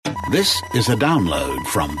This is a download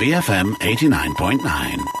from BFM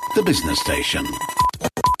 89.9, the business station.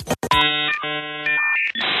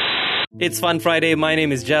 It's Fun Friday. My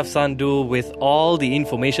name is Jeff Sandhu. With all the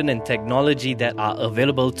information and technology that are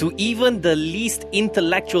available to even the least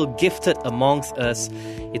intellectual gifted amongst us,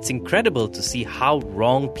 it's incredible to see how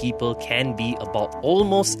wrong people can be about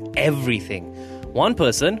almost everything. One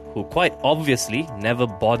person who quite obviously never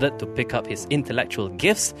bothered to pick up his intellectual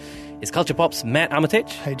gifts is Culture Pop's Matt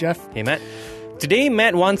Armitage. Hey, Jeff. Hey, Matt. Today,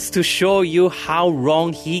 Matt wants to show you how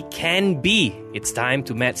wrong he can be. It's time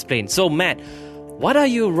to Mattsplain. So, Matt, what are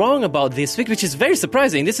you wrong about this week? Which is very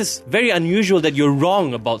surprising. This is very unusual that you're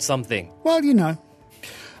wrong about something. Well, you know,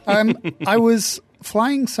 I was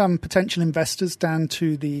flying some potential investors down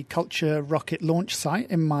to the Culture rocket launch site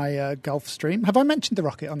in my Gulfstream. Have I mentioned the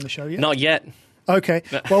rocket on the show yet? Not yet. Okay.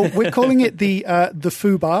 Well, we're calling it the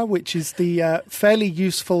FUBAR, which is the fairly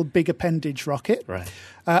useful big appendage rocket. Right.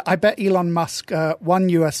 I bet Elon Musk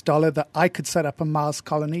 $1 that I could set up a Mars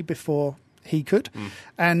colony before he could.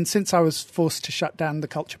 And since I was forced to shut down the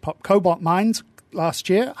Culture Pop cobalt mines last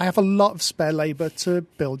year, I have a lot of spare labor to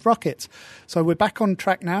build rockets. So we're back on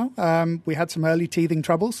track now. We had some early teething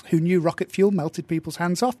troubles. Who knew rocket fuel melted people's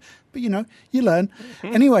hands off? But, you know, you learn.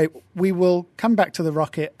 Anyway, we will come back to the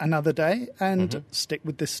rocket another day and stick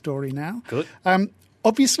with this story now. Good.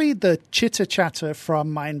 Obviously, the chitter-chatter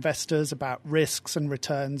from my investors about risks and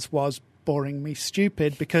returns was boring me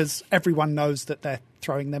stupid because everyone knows that they're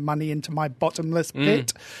throwing their money into my bottomless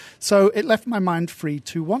pit. So it left my mind free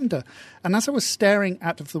to wander. And as I was staring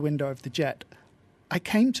out of the window of the jet, I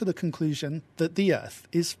came to the conclusion that the Earth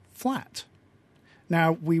is flat.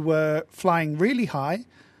 Now, we were flying really high.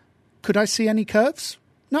 Could I see any curves?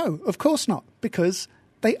 No, of course not, because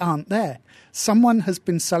they aren't there. Someone has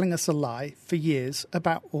been selling us a lie for years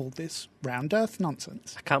about all this round Earth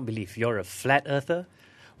nonsense. I can't believe you're a flat earther.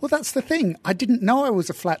 Well, that's the thing. I didn't know I was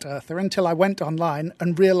a flat earther until I went online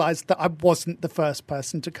and realized that I wasn't the first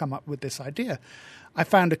person to come up with this idea. I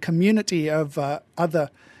found a community of other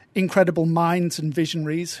incredible minds and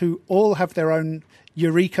visionaries who all have their own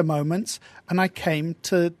eureka moments, and I came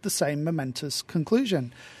to the same momentous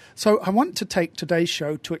conclusion. So I want to take today's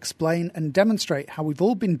show to explain and demonstrate how we've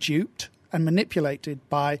all been duped and manipulated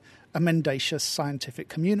by a mendacious scientific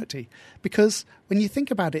community. Because when you think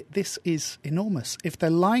about it, this is enormous. If they're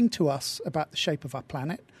lying to us about the shape of our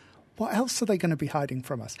planet, what else are they going to be hiding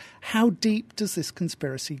from us? How deep does this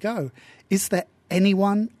conspiracy go? Is there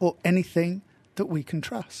anyone or anything that we can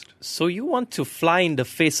trust? So you want to fly in the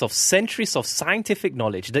face of centuries of scientific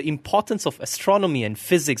knowledge, the importance of astronomy and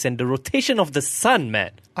physics and the rotation of the sun,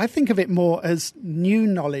 Matt? I think of it more as new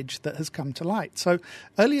knowledge that has come to light. So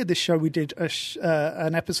earlier this show, we did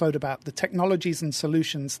an episode about the technologies and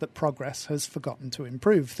solutions that progress has forgotten to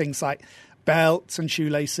improve, things like belts and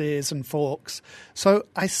shoelaces and forks. So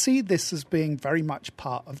I see this as being very much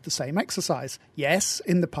part of the same exercise. Yes,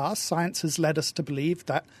 in the past, science has led us to believe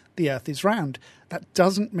that the Earth is round. That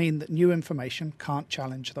doesn't mean that new information can't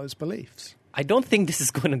challenge those beliefs. I don't think this is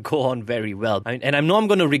going to go on very well. And I know I'm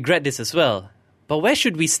going to regret this as well. But where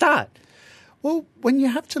should we start? Well, when you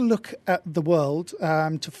have to look at the world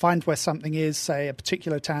to find where something is, say a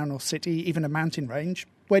particular town or city, even a mountain range,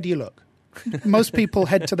 where do you look? Most people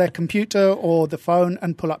head to their computer or the phone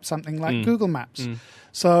and pull up something like Google Maps.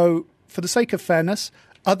 So for the sake of fairness,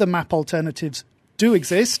 other map alternatives do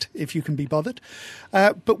exist, if you can be bothered.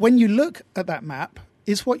 But when you look at that map,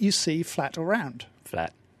 is what you see flat or round?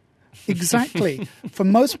 Flat. Exactly. For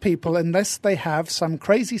most people, unless they have some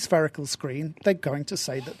crazy spherical screen, they're going to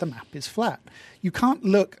say that the map is flat. You can't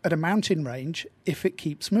look at a mountain range if it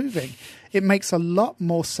keeps moving. It makes a lot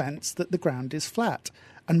more sense that the ground is flat.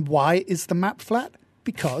 And why is the map flat?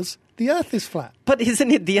 Because the Earth is flat. But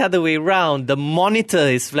isn't it the other way round? The monitor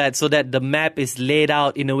is flat so that the map is laid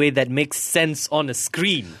out in a way that makes sense on a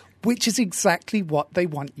screen. Which is exactly what they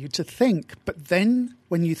want you to think. But then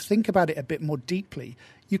when you think about it a bit more deeply,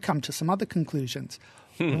 you come to some other conclusions.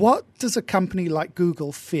 What does a company like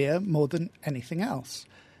Google fear more than anything else?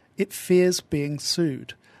 It fears being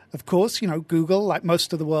sued. Of course, you know, Google, like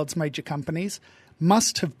most of the world's major companies,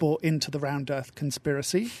 must have bought into the round Earth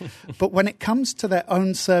conspiracy. But when it comes to their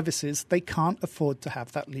own services, they can't afford to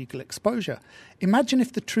have that legal exposure. Imagine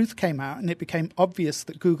if the truth came out and it became obvious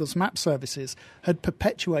that Google's map services had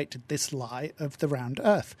perpetuated this lie of the round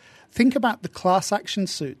Earth. Think about the class action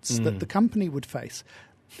suits that the company would face.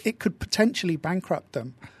 It could potentially bankrupt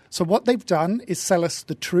them. So what they've done is sell us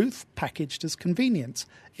the truth packaged as convenience.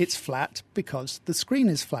 It's flat because the screen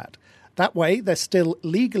is flat. That way, they're still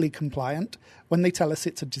legally compliant when they tell us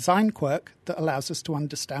it's a design quirk that allows us to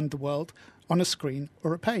understand the world on a screen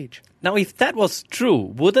or a page. Now, if that was true,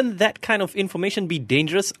 wouldn't that kind of information be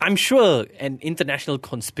dangerous? I'm sure an international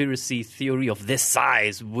conspiracy theory of this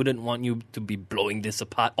size wouldn't want you to be blowing this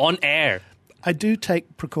apart on air. I do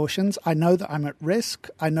take precautions. I know that I'm at risk.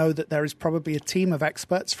 I know that there is probably a team of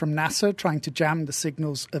experts from NASA trying to jam the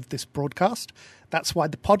signals of this broadcast. That's why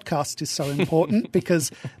the podcast is so important,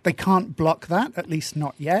 because they can't block that, at least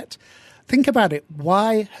not yet. Think about it.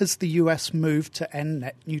 Why has the US moved to end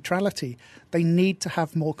net neutrality? They need to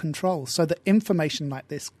have more control so that information like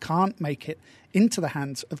this can't make it into the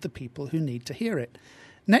hands of the people who need to hear it.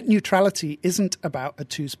 Net neutrality isn't about a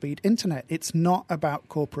two-speed internet. It's not about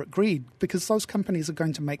corporate greed, because those companies are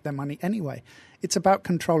going to make their money anyway. It's about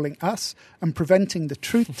controlling us and preventing the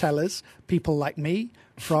truth tellers, people like me,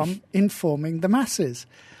 from informing the masses.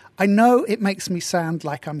 I know it makes me sound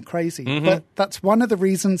like I'm crazy, but that's one of the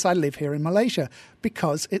reasons I live here in Malaysia,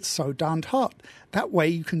 because it's so darned hot. That way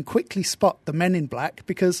you can quickly spot the men in black,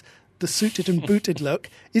 because the suited and booted look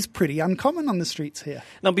is pretty uncommon on the streets here.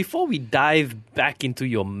 Now, before we dive back into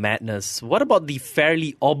your madness, what about the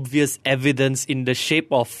fairly obvious evidence in the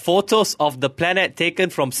shape of photos of the planet taken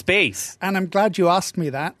from space? And I'm glad you asked me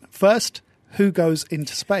that. First, who goes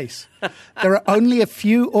into space? There are only a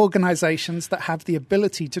few organizations that have the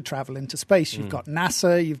ability to travel into space. You've got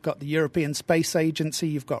NASA, you've got the European Space Agency,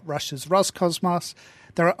 you've got Russia's Roscosmos.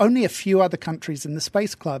 There are only a few other countries in the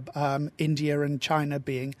Space Club, India and China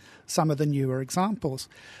being some of the newer examples.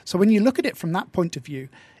 So when you look at it from that point of view,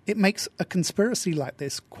 it makes a conspiracy like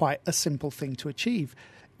this quite a simple thing to achieve.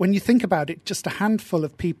 When you think about it, just a handful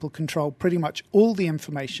of people control pretty much all the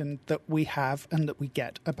information that we have and that we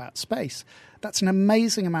get about space. That's an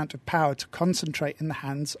amazing amount of power to concentrate in the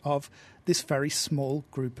hands of this very small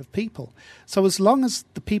group of people. So as long as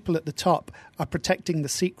the people at the top are protecting the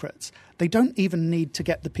secrets, they don't even need to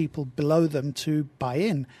get the people below them to buy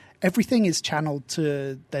in. Everything is channeled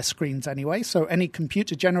to their screens anyway, so any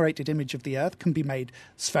computer-generated image of the Earth can be made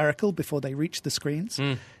spherical before they reach the screens.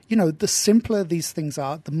 You know, the simpler these things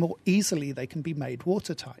are, the more easily they can be made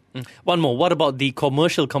watertight. One more. What about the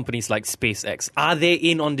commercial companies like SpaceX? Are they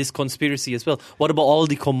in on this conspiracy as well? What about all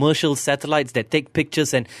the commercial satellites that take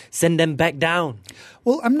pictures and send them back down?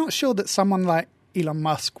 Well, I'm not sure that someone like Elon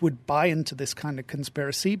Musk would buy into this kind of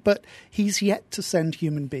conspiracy, but he's yet to send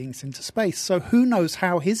human beings into space. So who knows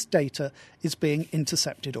how his data is being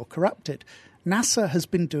intercepted or corrupted? NASA has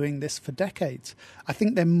been doing this for decades. I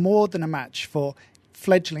think they're more than a match for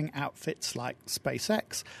fledgling outfits like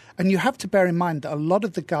SpaceX. And you have to bear in mind that a lot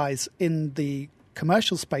of the guys in the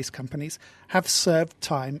commercial space companies have served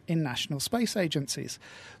time in national space agencies.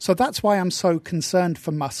 So that's why I'm so concerned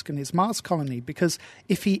for Musk and his Mars colony, because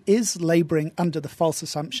if he is labouring under the false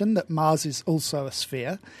assumption that Mars is also a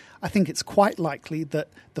sphere, I think it's quite likely that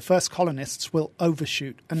the first colonists will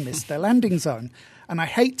overshoot and miss their landing zone. And I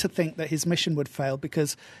hate to think that his mission would fail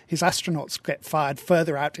because his astronauts get fired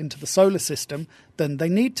further out into the solar system than they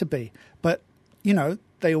need to be. But, you know,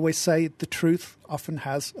 they always say the truth often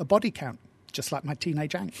has a body count, just like my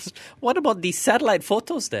teenage angst. What about the satellite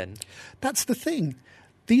photos then? That's the thing.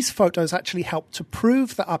 These photos actually help to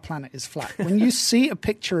prove that our planet is flat. When you see a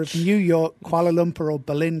picture of New York, Kuala Lumpur or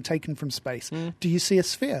Berlin taken from space, do you see a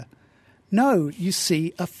sphere? No, you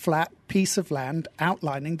see a flat piece of land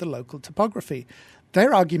outlining the local topography.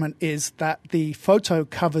 Their argument is that the photo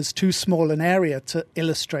covers too small an area to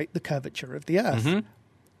illustrate the curvature of the Earth.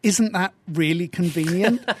 Isn't that really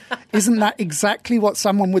convenient? Isn't that exactly what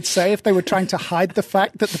someone would say if they were trying to hide the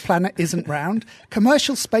fact that the planet isn't round?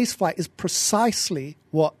 Commercial spaceflight is precisely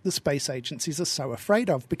what the space agencies are so afraid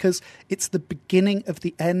of, because it's the beginning of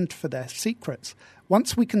the end for their secrets.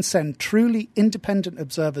 Once we can send truly independent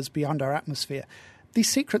observers beyond our atmosphere, these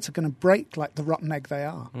secrets are going to break like the rotten egg they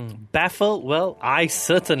are. Baffled? Well, I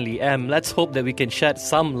certainly am. Let's hope that we can shed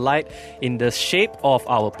some light in the shape of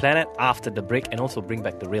our planet after the break, and also bring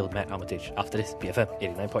back the real Matt Armitage after this. BFM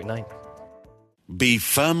 89.9. Be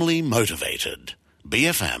firmly motivated.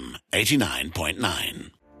 BFM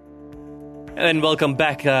 89.9. And welcome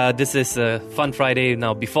back. This is Fun Friday.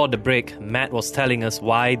 Now, before the break, Matt was telling us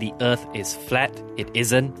why the Earth is flat. It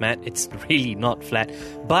isn't, Matt. It's really not flat.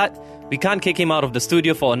 But we can't kick him out of the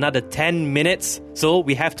studio for another 10 minutes. So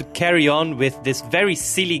we have to carry on with this very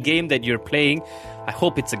silly game that you're playing. I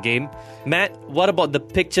hope it's a game. Matt, what about the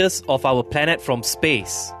pictures of our planet from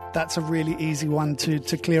space? That's a really easy one to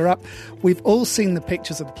clear up. We've all seen the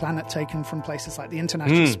pictures of the planet taken from places like the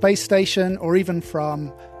International Space Station, or even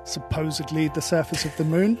from supposedly the surface of the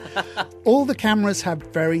moon. All the cameras have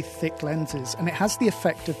very thick lenses, and it has the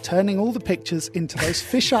effect of turning all the pictures into those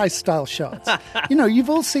fisheye style shots. You know, you've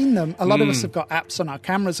all seen them. A lot of us have got apps on our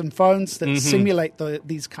cameras and phones that simulate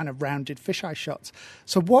these kind of rounded fisheye shots.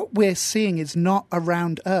 So what we're seeing is not a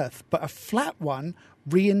round Earth, but a flat one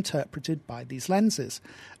reinterpreted by these lenses.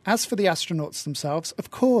 As for the astronauts themselves, of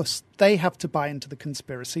course, they have to buy into the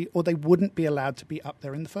conspiracy or they wouldn't be allowed to be up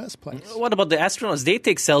there in the first place. What about the astronauts? They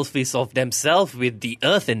take selfies of themselves with the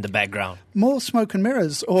Earth in the background. More smoke and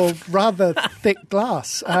mirrors, or rather thick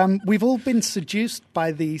glass. We've all been seduced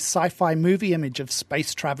by the sci-fi movie image of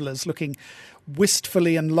space travelers looking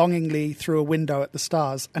wistfully and longingly through a window at the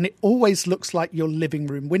stars, and it always looks like your living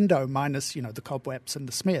room window, minus, you know, the cobwebs and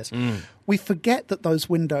the smears. We forget that those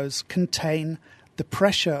windows contain the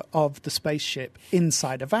pressure of the spaceship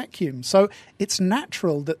inside a vacuum. So it's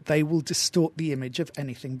natural that they will distort the image of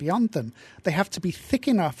anything beyond them. They have to be thick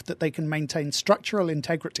enough that they can maintain structural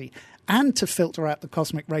integrity and to filter out the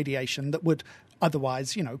cosmic radiation that would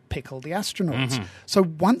otherwise, you know, pickle the astronauts. So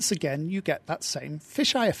once again, you get that same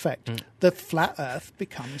fisheye effect. The flat Earth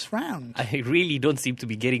becomes round. I really don't seem to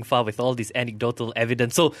be getting far with all this anecdotal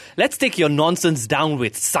evidence. So let's take your nonsense down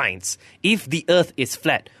with science. If the Earth is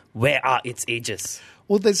flat, where are its edges?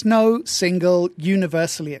 Well, there's no single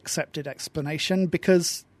universally accepted explanation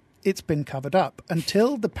because it's been covered up.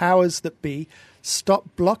 Until the powers that be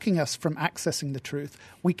stop blocking us from accessing the truth,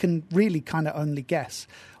 we can really kind of only guess.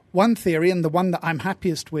 One theory, and the one that I'm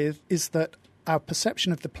happiest with, is that our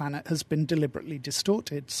perception of the planet has been deliberately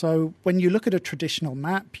distorted. So when you look at a traditional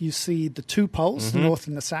map, you see the two poles, the north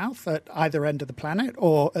and the south, at either end of the planet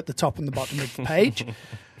or at the top and the bottom of the page.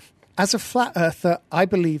 As a flat earther, I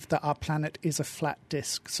believe that our planet is a flat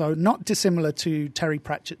disk. So not dissimilar to Terry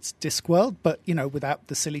Pratchett's Discworld, but, you know, without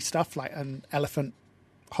the silly stuff like an elephant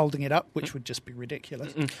holding it up, which would just be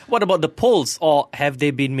ridiculous. What about the poles, or have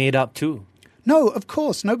they been made up too? No, of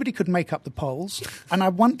course, nobody could make up the poles, and I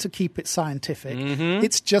want to keep it scientific.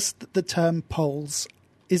 It's just that the term poles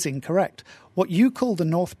is incorrect. What you call the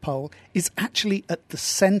North Pole is actually at the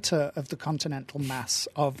center of the continental mass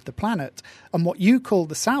of the planet, and what you call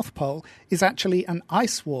the South Pole is actually an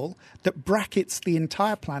ice wall that brackets the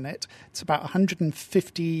entire planet. It's about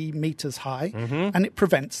 150 meters high, and it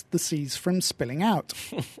prevents the seas from spilling out.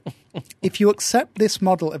 If you accept this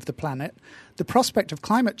model of the planet, the prospect of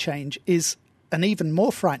climate change is an even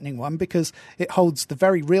more frightening one because it holds the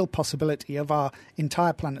very real possibility of our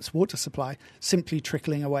entire planet's water supply simply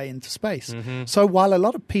trickling away into space. So while a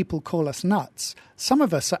lot of people call us nuts, some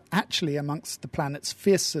of us are actually amongst the planet's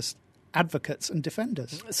fiercest advocates and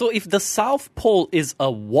defenders. So if the South Pole is a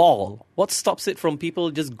wall, what stops it from people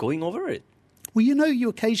just going over it? Well, you know, you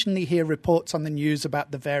occasionally hear reports on the news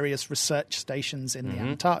about the various research stations in the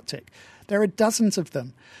Antarctic. There are dozens of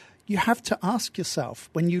them. You have to ask yourself,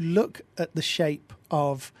 when you look at the shape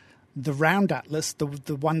of the round atlas, the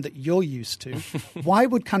one that you're used to, why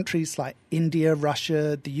would countries like India,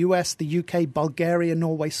 Russia, the US, the UK, Bulgaria,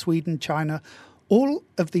 Norway, Sweden, China, all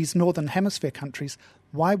of these northern hemisphere countries,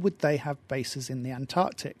 why would they have bases in the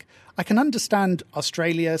Antarctic? I can understand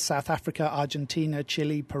Australia, South Africa, Argentina,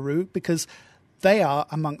 Chile, Peru, because they are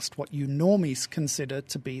amongst what you normies consider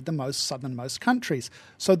to be the most southernmost countries.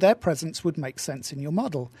 So their presence would make sense in your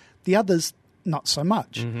model. The others, not so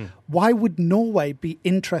much. Why would Norway be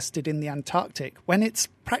interested in the Antarctic when it's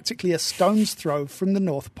practically a stone's throw from the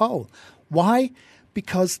North Pole? Why?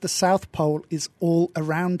 Because the South Pole is all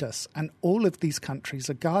around us, and all of these countries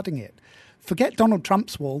are guarding it. Forget Donald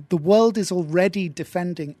Trump's wall. The world is already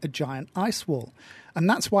defending a giant ice wall. And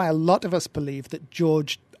that's why a lot of us believe that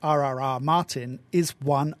George R.R.R. Martin is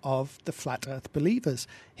one of the flat earth believers.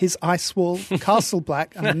 His ice wall, Castle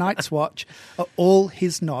Black and the Night's Watch are all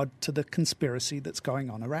his nod to the conspiracy that's going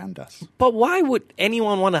on around us. But why would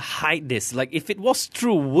anyone want to hide this? Like, if it was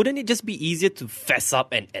true, wouldn't it just be easier to fess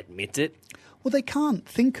up and admit it? Well, they can't.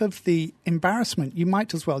 Think of the embarrassment. You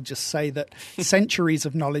might as well just say that centuries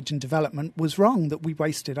of knowledge and development was wrong, that we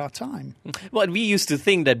wasted our time. Well, we used to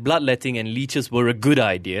think that bloodletting and leeches were a good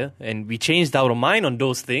idea, and we changed our mind on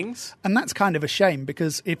those things. And that's kind of a shame,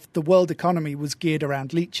 because if the world economy was geared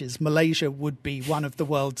around leeches, Malaysia would be one of the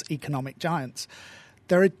world's economic giants.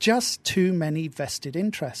 There are just too many vested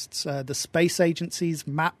interests. The space agencies,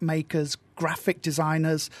 map makers, graphic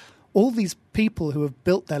designers, all these people who have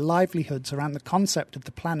built their livelihoods around the concept of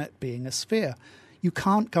the planet being a sphere. You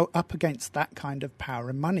can't go up against that kind of power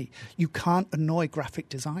and money. You can't annoy graphic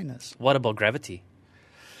designers. What about gravity?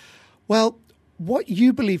 Well, what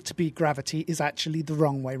you believe to be gravity is actually the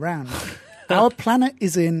wrong way round. Our planet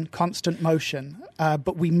is in constant motion,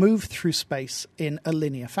 but we move through space in a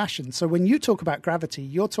linear fashion. So when you talk about gravity,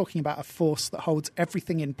 you're talking about a force that holds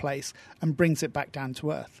everything in place and brings it back down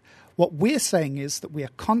to Earth. What we're saying is that we are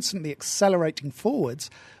constantly accelerating forwards,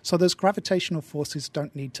 so those gravitational forces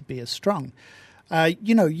don't need to be as strong.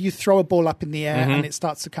 You throw a ball up in the air and it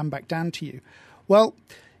starts to come back down to you. Well,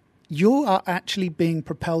 you are actually being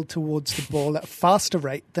propelled towards the ball at a faster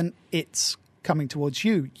rate than it's coming towards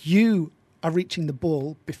you. You are reaching the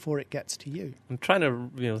ball before it gets to you. I'm trying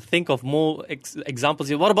to think of more examples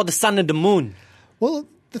here. What about the sun and the moon? Well,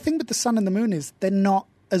 the thing with the sun and the moon is they're not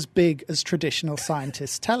as big as traditional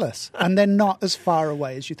scientists tell us, and they're not as far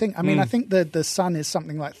away as you think. I mean, I think the sun is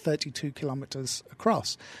something like 32 kilometers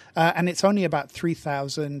across, and it's only about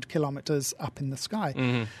 3,000 kilometers up in the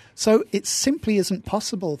sky. So it simply isn't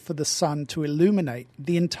possible for the sun to illuminate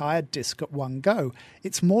the entire disk at one go.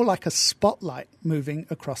 It's more like a spotlight moving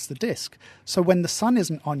across the disk. So when the sun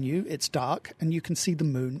isn't on you, it's dark, and you can see the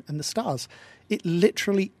moon and the stars. It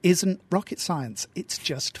literally isn't rocket science. It's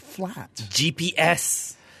just flat.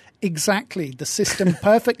 GPS. Exactly. The system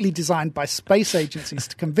perfectly designed by space agencies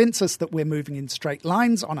to convince us that we're moving in straight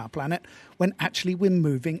lines on our planet when actually we're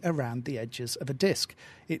moving around the edges of a disk.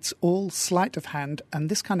 It's all sleight of hand, and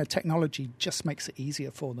this kind of technology just makes it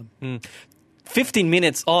easier for them. 15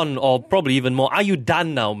 minutes on, or probably even more. Are you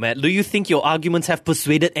done now, Matt? Do you think your arguments have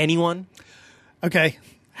persuaded anyone? Okay,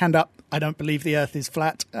 hand up. I don't believe the Earth is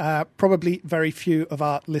flat. Probably very few of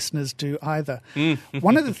our listeners do either.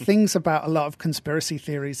 One of the things about a lot of conspiracy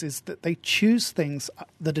theories is that they choose things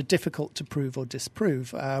that are difficult to prove or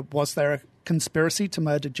disprove. Was there a conspiracy to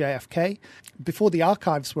murder JFK? Before the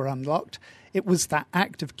archives were unlocked, it was that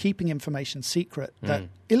act of keeping information secret that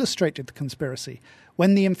illustrated the conspiracy.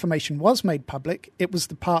 When the information was made public, it was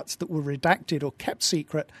the parts that were redacted or kept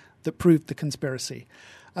secret that proved the conspiracy.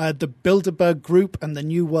 The Bilderberg Group and the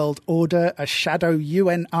New World Order, a shadow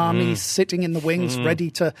UN army sitting in the wings ready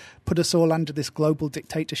to put us all under this global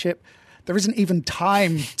dictatorship. There isn't even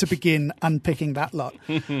time to begin unpicking that lot.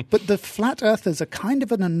 But the flat earthers are kind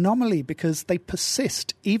of an anomaly because they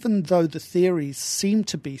persist even though the theories seem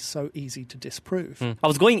to be so easy to disprove. I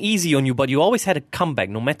was going easy on you, but you always had a comeback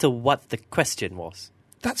no matter what the question was.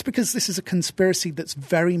 That's because this is a conspiracy that's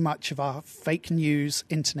very much of our fake news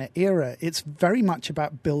internet era. It's very much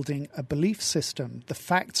about building a belief system. The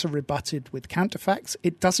facts are rebutted with counterfacts.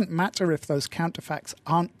 It doesn't matter if those counterfacts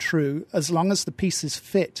aren't true as long as the pieces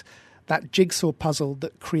fit that jigsaw puzzle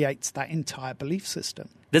that creates that entire belief system.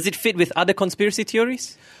 Does it fit with other conspiracy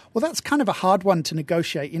theories? Well, that's kind of a hard one to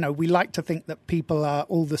negotiate. We like to think that people are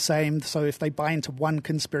all the same. So if they buy into one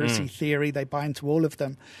conspiracy theory, they buy into all of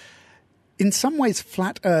them. In some ways,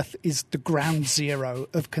 flat Earth is the ground zero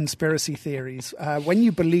of conspiracy theories. When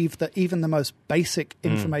you believe that even the most basic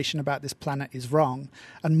information about this planet is wrong,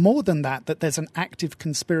 and more than that, that there's an active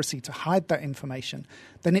conspiracy to hide that information,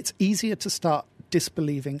 then it's easier to start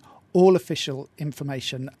disbelieving all official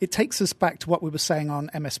information. It takes us back to what we were saying on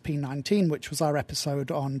MSP 19, which was our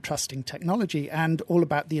episode on trusting technology and all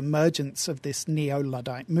about the emergence of this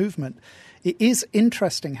neo-Luddite movement. It is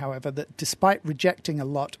interesting, however, that despite rejecting a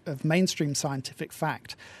lot of mainstream scientific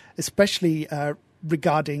fact, especially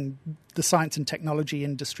regarding the science and technology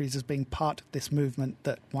industries as being part of this movement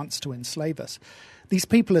that wants to enslave us, these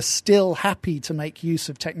people are still happy to make use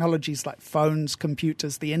of technologies like phones,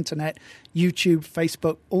 computers, the internet, YouTube,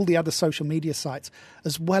 Facebook, all the other social media sites,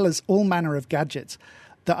 as well as all manner of gadgets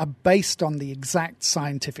that are based on the exact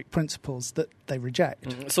scientific principles that they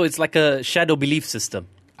reject. So it's like a shadow belief system.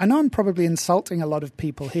 I know I'm probably insulting a lot of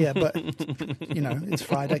people here, but, it's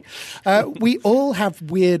Friday. We all have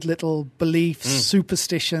weird little beliefs,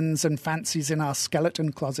 superstitions, and fancies in our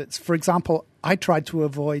skeleton closets. For example, I tried to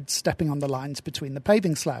avoid stepping on the lines between the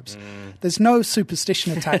paving slabs. There's no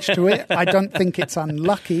superstition attached to it. I don't think it's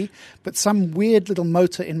unlucky, but some weird little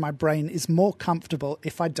motor in my brain is more comfortable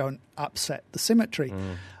if I don't upset the symmetry.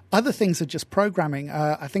 Other things are just programming.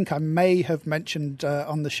 I think I may have mentioned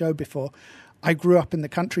on the show before, I grew up in the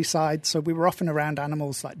countryside, so we were often around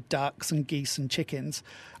animals like ducks and geese and chickens.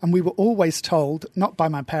 And we were always told, not by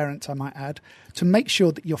my parents, I might add, to make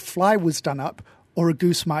sure that your fly was done up or a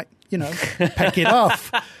goose might, peck it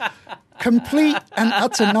off. Complete and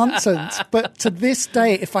utter nonsense. But to this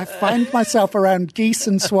day, if I find myself around geese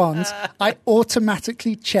and swans, I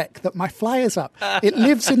automatically check that my fly is up. It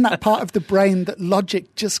lives in that part of the brain that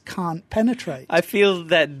logic just can't penetrate. I feel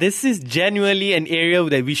that this is genuinely an area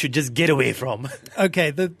that we should just get away from.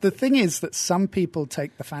 Okay, the thing is that some people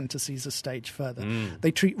take the fantasies a stage further.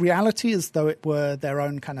 They treat reality as though it were their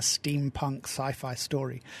own kind of steampunk sci-fi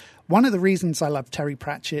story. One of the reasons I love Terry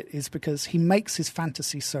Pratchett is because he makes his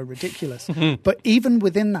fantasy so ridiculous. ridiculous. But even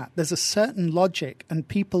within that, there's a certain logic, and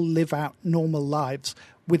people live out normal lives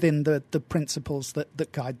within the principles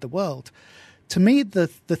that guide the world. To me, the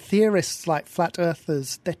theorists like flat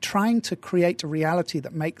earthers, they're trying to create a reality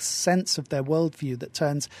that makes sense of their worldview, that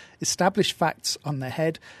turns established facts on their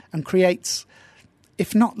head and creates,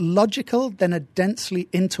 if not logical, then a densely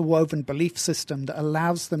interwoven belief system that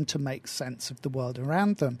allows them to make sense of the world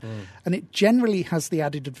around them. And it generally has the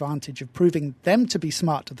added advantage of proving them to be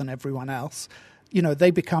smarter than everyone else. You know,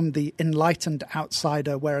 they become the enlightened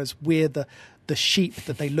outsider, whereas we're the sheep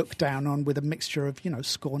that they look down on with a mixture of,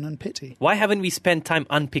 scorn and pity. Why haven't we spent time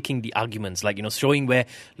unpicking the arguments, like, showing where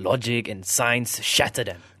logic and science shatter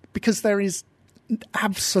them? Because there is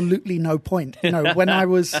absolutely no point. When I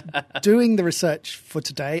was doing the research for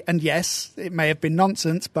today, and yes, it may have been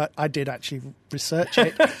nonsense, but I did actually research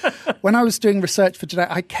it. When I was doing research for today,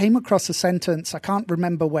 I came across a sentence, I can't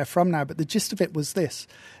remember where from now, but the gist of it was this: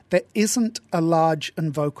 there isn't a large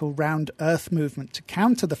and vocal round earth movement to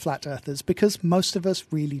counter the flat earthers because most of us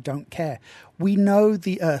really don't care. We know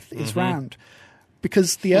the earth is round.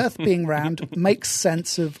 Because the earth being round makes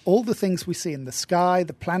sense of all the things we see in the sky,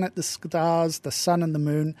 the planet, the stars, the sun and the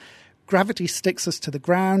moon. Gravity sticks us to the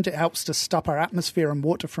ground. It helps to stop our atmosphere and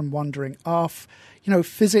water from wandering off.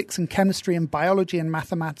 Physics and chemistry and biology and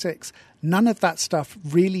mathematics, none of that stuff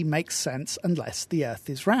really makes sense unless the earth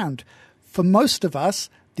is round. For most of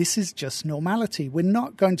us, this is just normality. We're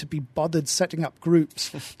not going to be bothered setting up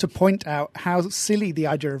groups to point out how silly the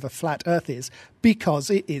idea of a flat earth is, because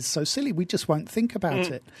it is so silly. We just won't think about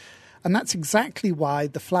it. And that's exactly why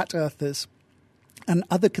the flat earthers and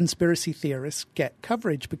other conspiracy theorists get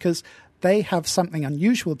coverage, because they have something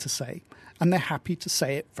unusual to say and they're happy to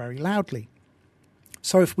say it very loudly.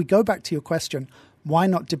 So if we go back to your question, why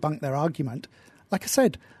not debunk their argument? Like I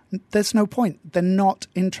said, there's no point. They're not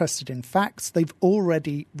interested in facts. They've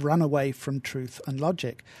already run away from truth and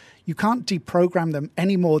logic. You can't deprogram them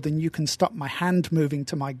any more than you can stop my hand moving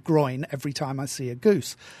to my groin every time I see a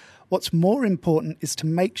goose. What's more important is to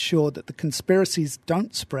make sure that the conspiracies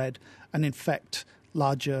don't spread and infect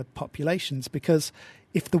larger populations, because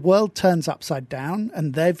if the world turns upside down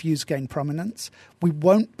and their views gain prominence, we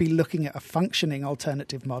won't be looking at a functioning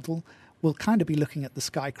alternative model. We'll kind of be looking at the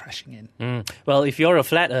sky crashing in. Well, if you're a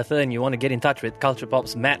flat earther and you want to get in touch with Culture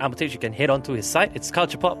Pop's Matt Armitage, you can head on to his site. It's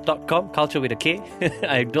culturepop.com, culture with a K.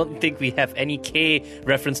 I don't think we have any K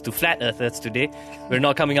reference to flat earthers today. We're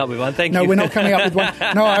not coming up with one. Thank you. No, we're not coming up with one.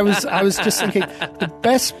 No, I was just thinking the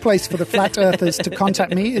best place for the flat earthers to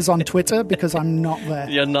contact me is on Twitter, because I'm not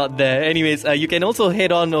there. You're not there. Anyways, you can also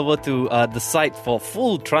head on over to the site for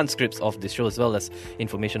full transcripts of this show, as well as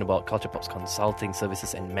information about Culture Pop's consulting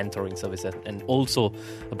services and mentoring services, and also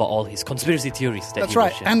about all his conspiracy theories. That's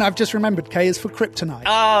right. And I've just remembered K is for kryptonite.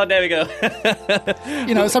 Oh, there we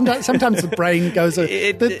go. Sometimes the brain goes,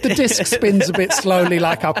 the disc spins a bit slowly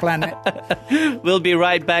like our planet. We'll be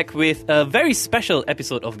right back with a very special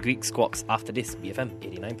episode of Greek Squawks after this, BFM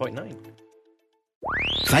 89.9.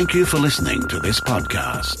 Thank you for listening to this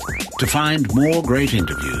podcast. To find more great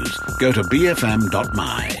interviews, go to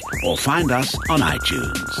bfm.my or find us on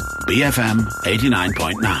iTunes. BFM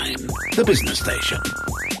 89.9, the business station.